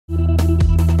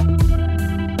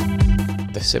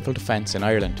the Civil Defence in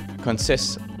Ireland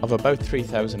consists of about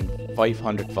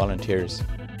 3,500 volunteers.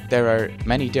 There are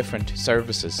many different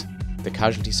services: the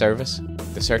Casualty Service,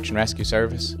 the Search and Rescue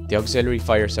Service, the Auxiliary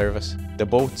Fire Service, the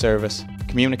Boat Service,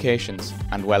 Communications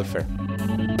and Welfare.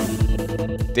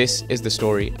 This is the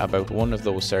story about one of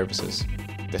those services,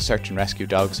 the Search and Rescue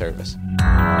Dog Service.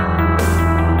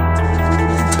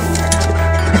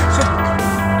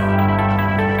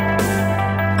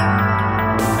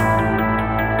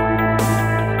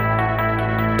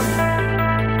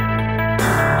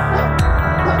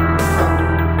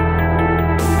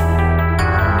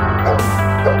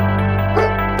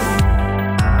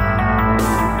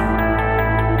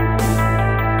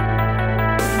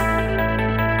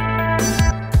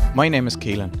 My name is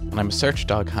Keelan and I'm a search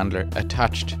dog handler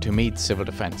attached to Meath Civil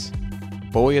Defence.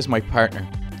 Bowie is my partner.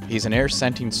 He's an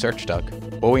air-scenting search dog.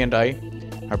 Bowie and I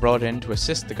are brought in to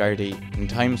assist the Gardaí in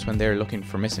times when they're looking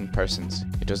for missing persons.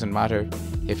 It doesn't matter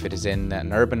if it is in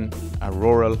an urban, a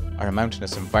rural or a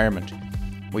mountainous environment.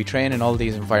 We train in all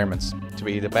these environments to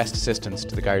be the best assistance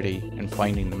to the Gardaí in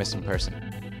finding the missing person.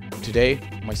 Today,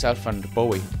 myself and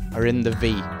Bowie are in the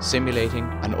V, simulating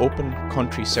an open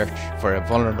country search for a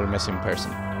vulnerable missing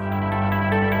person.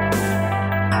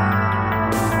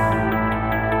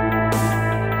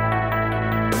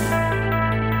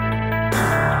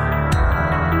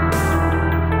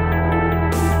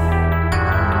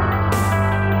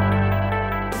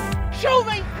 Show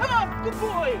me! Come on, good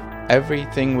boy!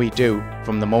 Everything we do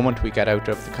from the moment we get out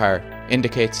of the car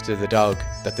indicates to the dog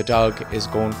that the dog is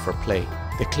going for play.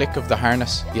 The click of the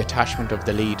harness, the attachment of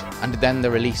the lead, and then the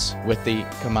release with the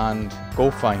command, go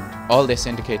find. All this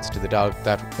indicates to the dog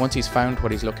that once he's found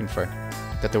what he's looking for,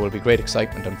 that there will be great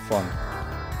excitement and fun.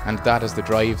 And that is the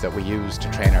drive that we use to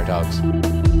train our dogs.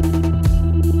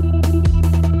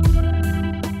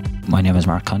 My name is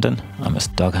Mark Condon. I'm a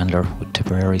dog handler with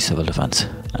Tipperary Civil Defence,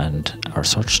 and our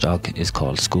search dog is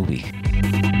called Scooby.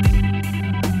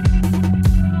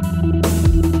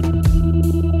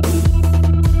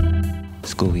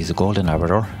 Scooby is a golden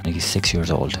Labrador and he's 6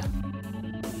 years old.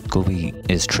 Scooby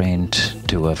is trained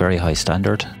to a very high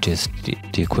standard, which is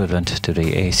the equivalent to the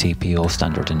ACPO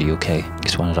standard in the UK.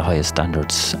 It's one of the highest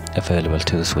standards available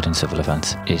to us within Civil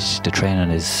Defence. The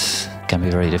training can be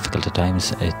very difficult at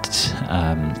times. It's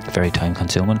very time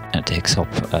consuming and it takes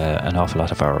up an awful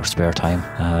lot of our spare time.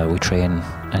 We train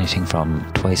anything from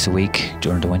twice a week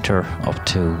during the winter up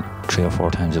to 3 or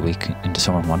 4 times a week in the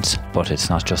summer months. But it's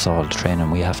not just all the training.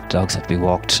 Dogs have to be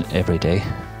walked every day.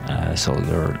 So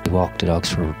you walk the dogs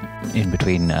for in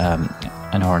between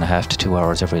an hour and a half to 2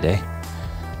 hours every day.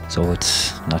 So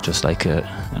it's not just like a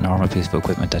normal piece of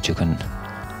equipment that you can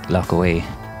lock away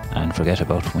and forget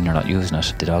about when you're not using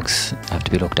it. The dogs have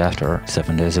to be looked after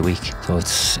 7 days a week. So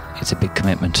it's a big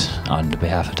commitment on the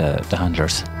behalf of the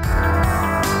handlers.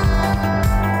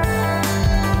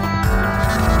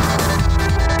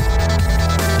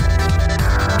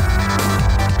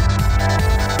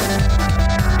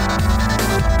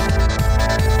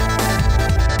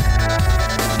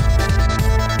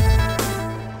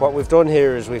 What we've done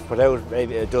here is we've put out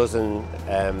maybe a dozen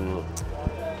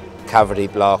cavity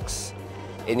blocks.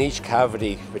 In each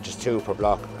cavity, which is 2 per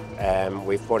block,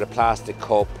 we've put a plastic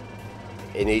cup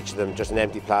in each of them, just an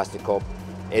empty plastic cup.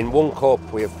 In one cup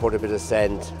we have put a bit of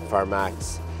scent for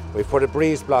Max. We've put a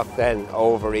breeze block then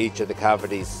over each of the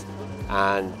cavities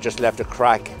and just left a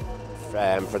crack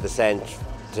for the scent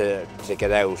to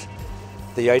get out.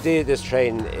 The idea of this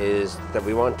training is that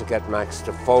we want to get Max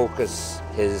to focus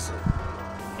his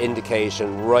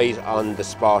indication right on the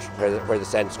spot where the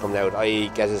scent's coming out, i.e.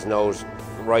 get his nose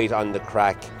right on the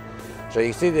crack. So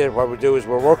you see that what we do is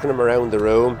we're working him around the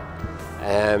room.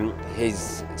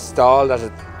 He's stalled at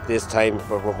it this time,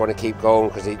 but we're going to keep going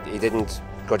because he didn't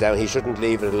go down. He shouldn't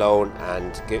leave it alone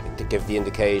and to give the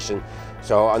indication.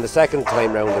 So on the second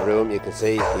time around the room, you can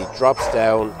see he drops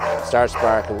down, starts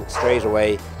barking straight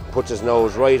away, puts his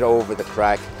nose right over the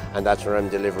crack, and that's where I'm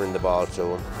delivering the ball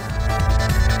to him.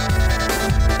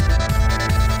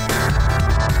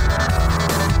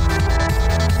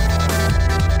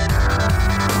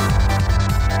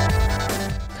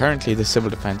 Currently, the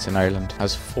Civil Defence in Ireland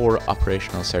has 4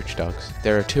 operational search dogs.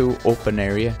 There are 2 open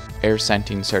area,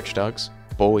 air-scenting search dogs,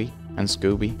 Bowie and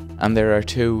Scooby, and there are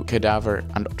 2 cadaver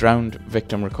and drowned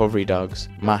victim recovery dogs,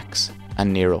 Max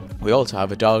and Nero. We also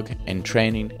have a dog in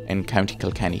training in County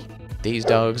Kilkenny. These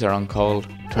dogs are on call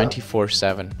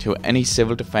 24/7 to any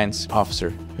Civil Defence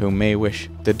officer who may wish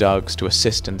the dogs to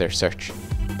assist in their search.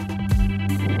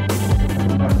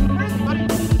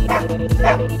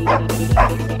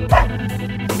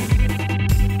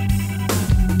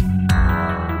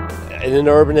 In an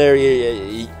urban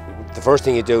area, The first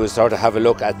thing you do is sort of have a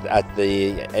look at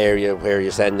the area where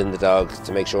you're sending the dog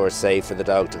to make sure it's safe for the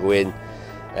dog to go in.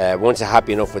 Once you're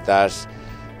happy enough with that,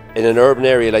 in an urban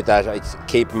area like that, I'd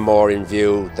keep him more in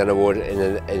view than I would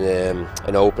in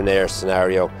an open air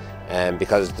scenario,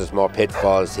 because there's more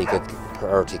pitfalls. He could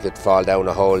hurt, he could fall down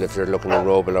a hole if you're looking in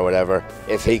rubble or whatever.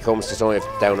 If he comes to someone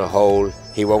down a hole,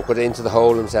 he won't go into the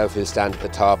hole himself, he'll stand at the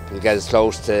top. He'll get as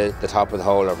close to the top of the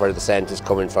hole or where the scent is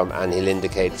coming from, and he'll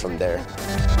indicate from there.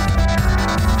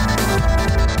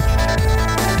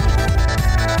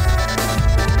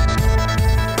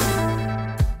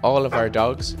 All of our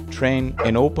dogs train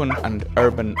in open and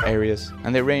urban areas,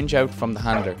 and they range out from the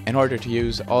handler in order to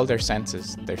use all their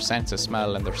senses, their sense of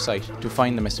smell and their sight, to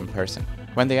find the missing person.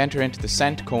 When they enter into the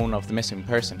scent cone of the missing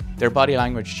person, their body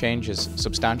language changes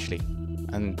substantially,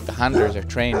 and the handlers are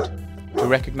trained to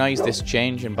recognise this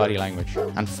change in body language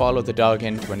and follow the dog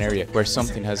into an area where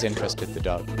something has interested the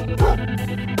dog.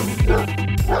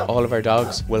 All of our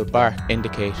dogs will bark,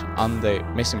 indicate on the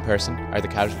missing person or the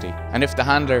casualty, and if the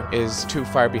handler is too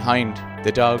far behind,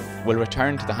 the dog will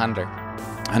return to the handler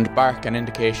and bark an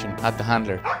indication at the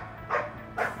handler,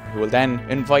 who will then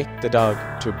invite the dog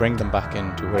to bring them back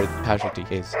into where the casualty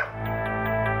is.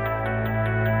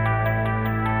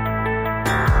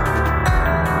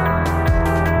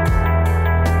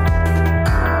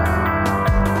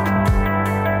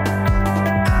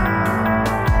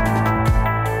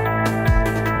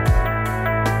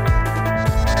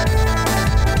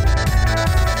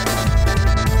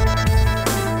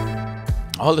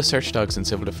 All the search dogs in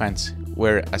civil defence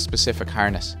wear a specific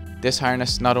harness. This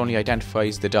harness not only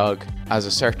identifies the dog as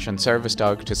a search and service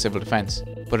dog to civil defence,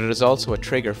 but it is also a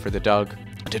trigger for the dog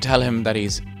to tell him that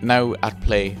he's now at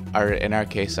play, or in our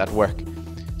case at work,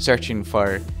 searching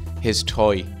for his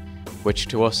toy, which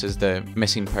to us is the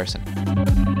missing person.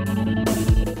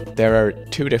 There are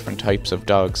two different types of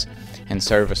dogs in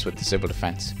service with the civil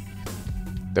defence.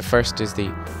 The first is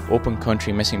the open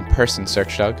country missing person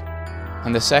search dog,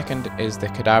 and the second is the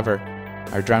cadaver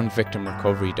or drowned victim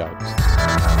recovery dogs.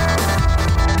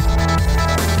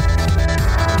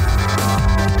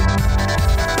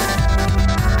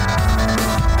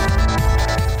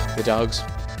 The dogs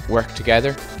work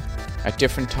together at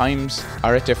different times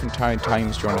or at different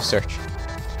times during a search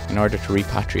in order to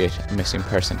repatriate a missing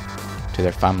person to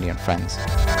their family and friends.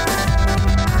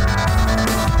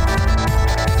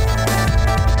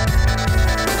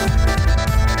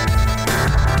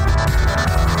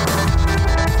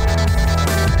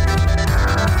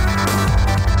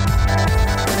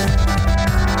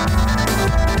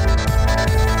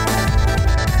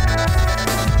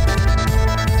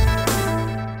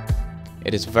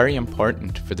 It is very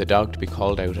important for the dog to be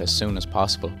called out as soon as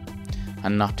possible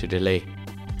and not to delay.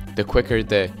 The quicker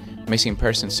the missing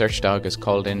person search dog is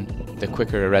called in, the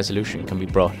quicker a resolution can be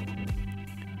brought.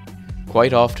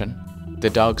 Quite often, the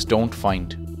dogs don't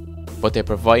find, but they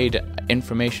provide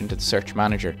information to the search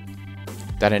manager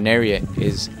that an area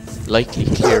is likely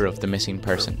clear of the missing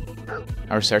person.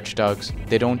 Our search dogs,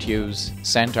 they don't use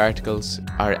scent articles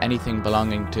or anything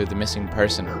belonging to the missing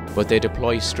person, but they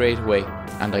deploy straight away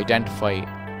and identify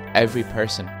every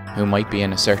person who might be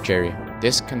in a search area.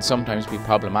 This can sometimes be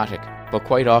problematic, but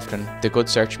quite often the good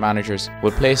search managers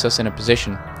will place us in a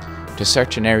position to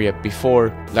search an area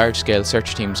before large-scale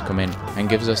search teams come in, and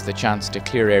gives us the chance to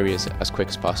clear areas as quick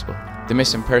as possible. The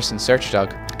missing person search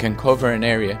dog can cover an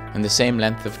area in the same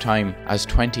length of time as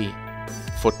 20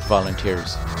 foot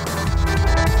volunteers.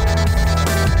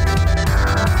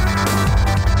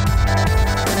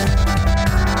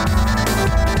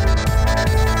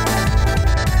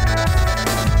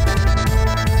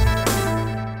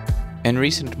 In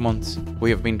recent months, we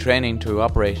have been training to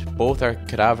operate both our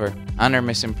cadaver and our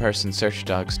missing person search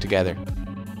dogs together.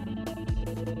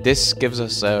 This gives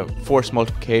us a force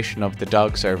multiplication of the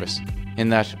dog service, in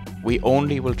that we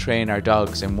only will train our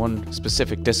dogs in one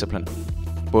specific discipline,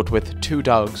 but with two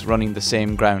dogs running the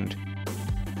same ground.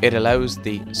 It allows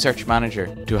the search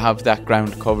manager to have that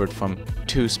ground covered from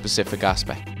two specific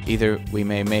aspects. Either we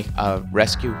may make a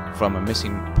rescue from a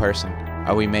missing person,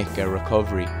 or we make a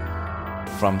recovery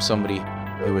from somebody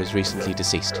who is recently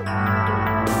deceased.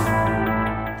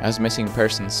 As missing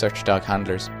persons search dog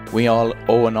handlers, we all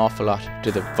owe an awful lot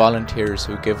to the volunteers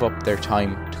who give up their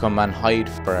time to come and hide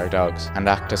for our dogs and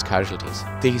act as casualties.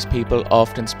 These people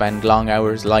often spend long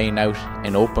hours lying out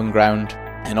in open ground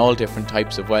in all different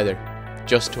types of weather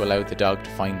just to allow the dog to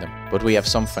find them. But we have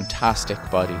some fantastic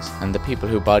bodies, and the people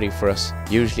who body for us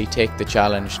usually take the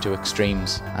challenge to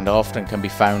extremes and often can be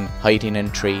found hiding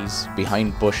in trees,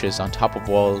 behind bushes, on top of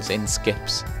walls, in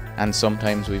skips, and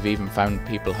sometimes we've even found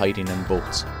people hiding in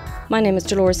boats. My name is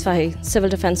Dolores Fahy, Civil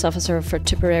Defence Officer for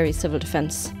Tipperary Civil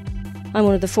Defence. I'm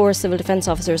one of the 4 Civil Defence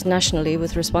Officers nationally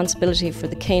with responsibility for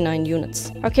the K9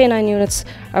 units. Our K9 units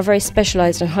are very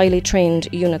specialised and highly trained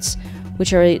units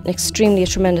which are extremely a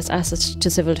tremendous asset to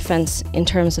civil defence in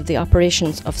terms of the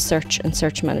operations of search and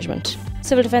search management.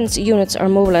 Civil defence units are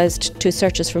mobilised to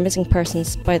searches for missing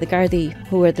persons by the Gardaí,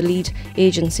 who are the lead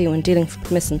agency when dealing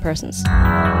with missing persons.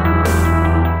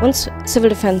 Once civil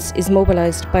defence is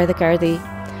mobilised by the Gardaí,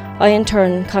 I in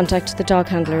turn contact the dog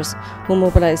handlers who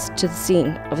mobilise to the scene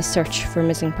of a search for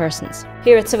missing persons.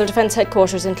 Here at Civil Defence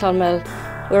Headquarters in Clonmel,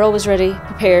 we're always ready,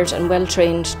 prepared and well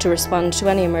trained to respond to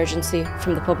any emergency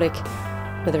from the public,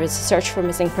 whether it's a search for a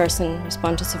missing person,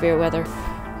 respond to severe weather,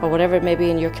 or whatever it may be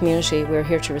in your community, we're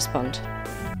here to respond.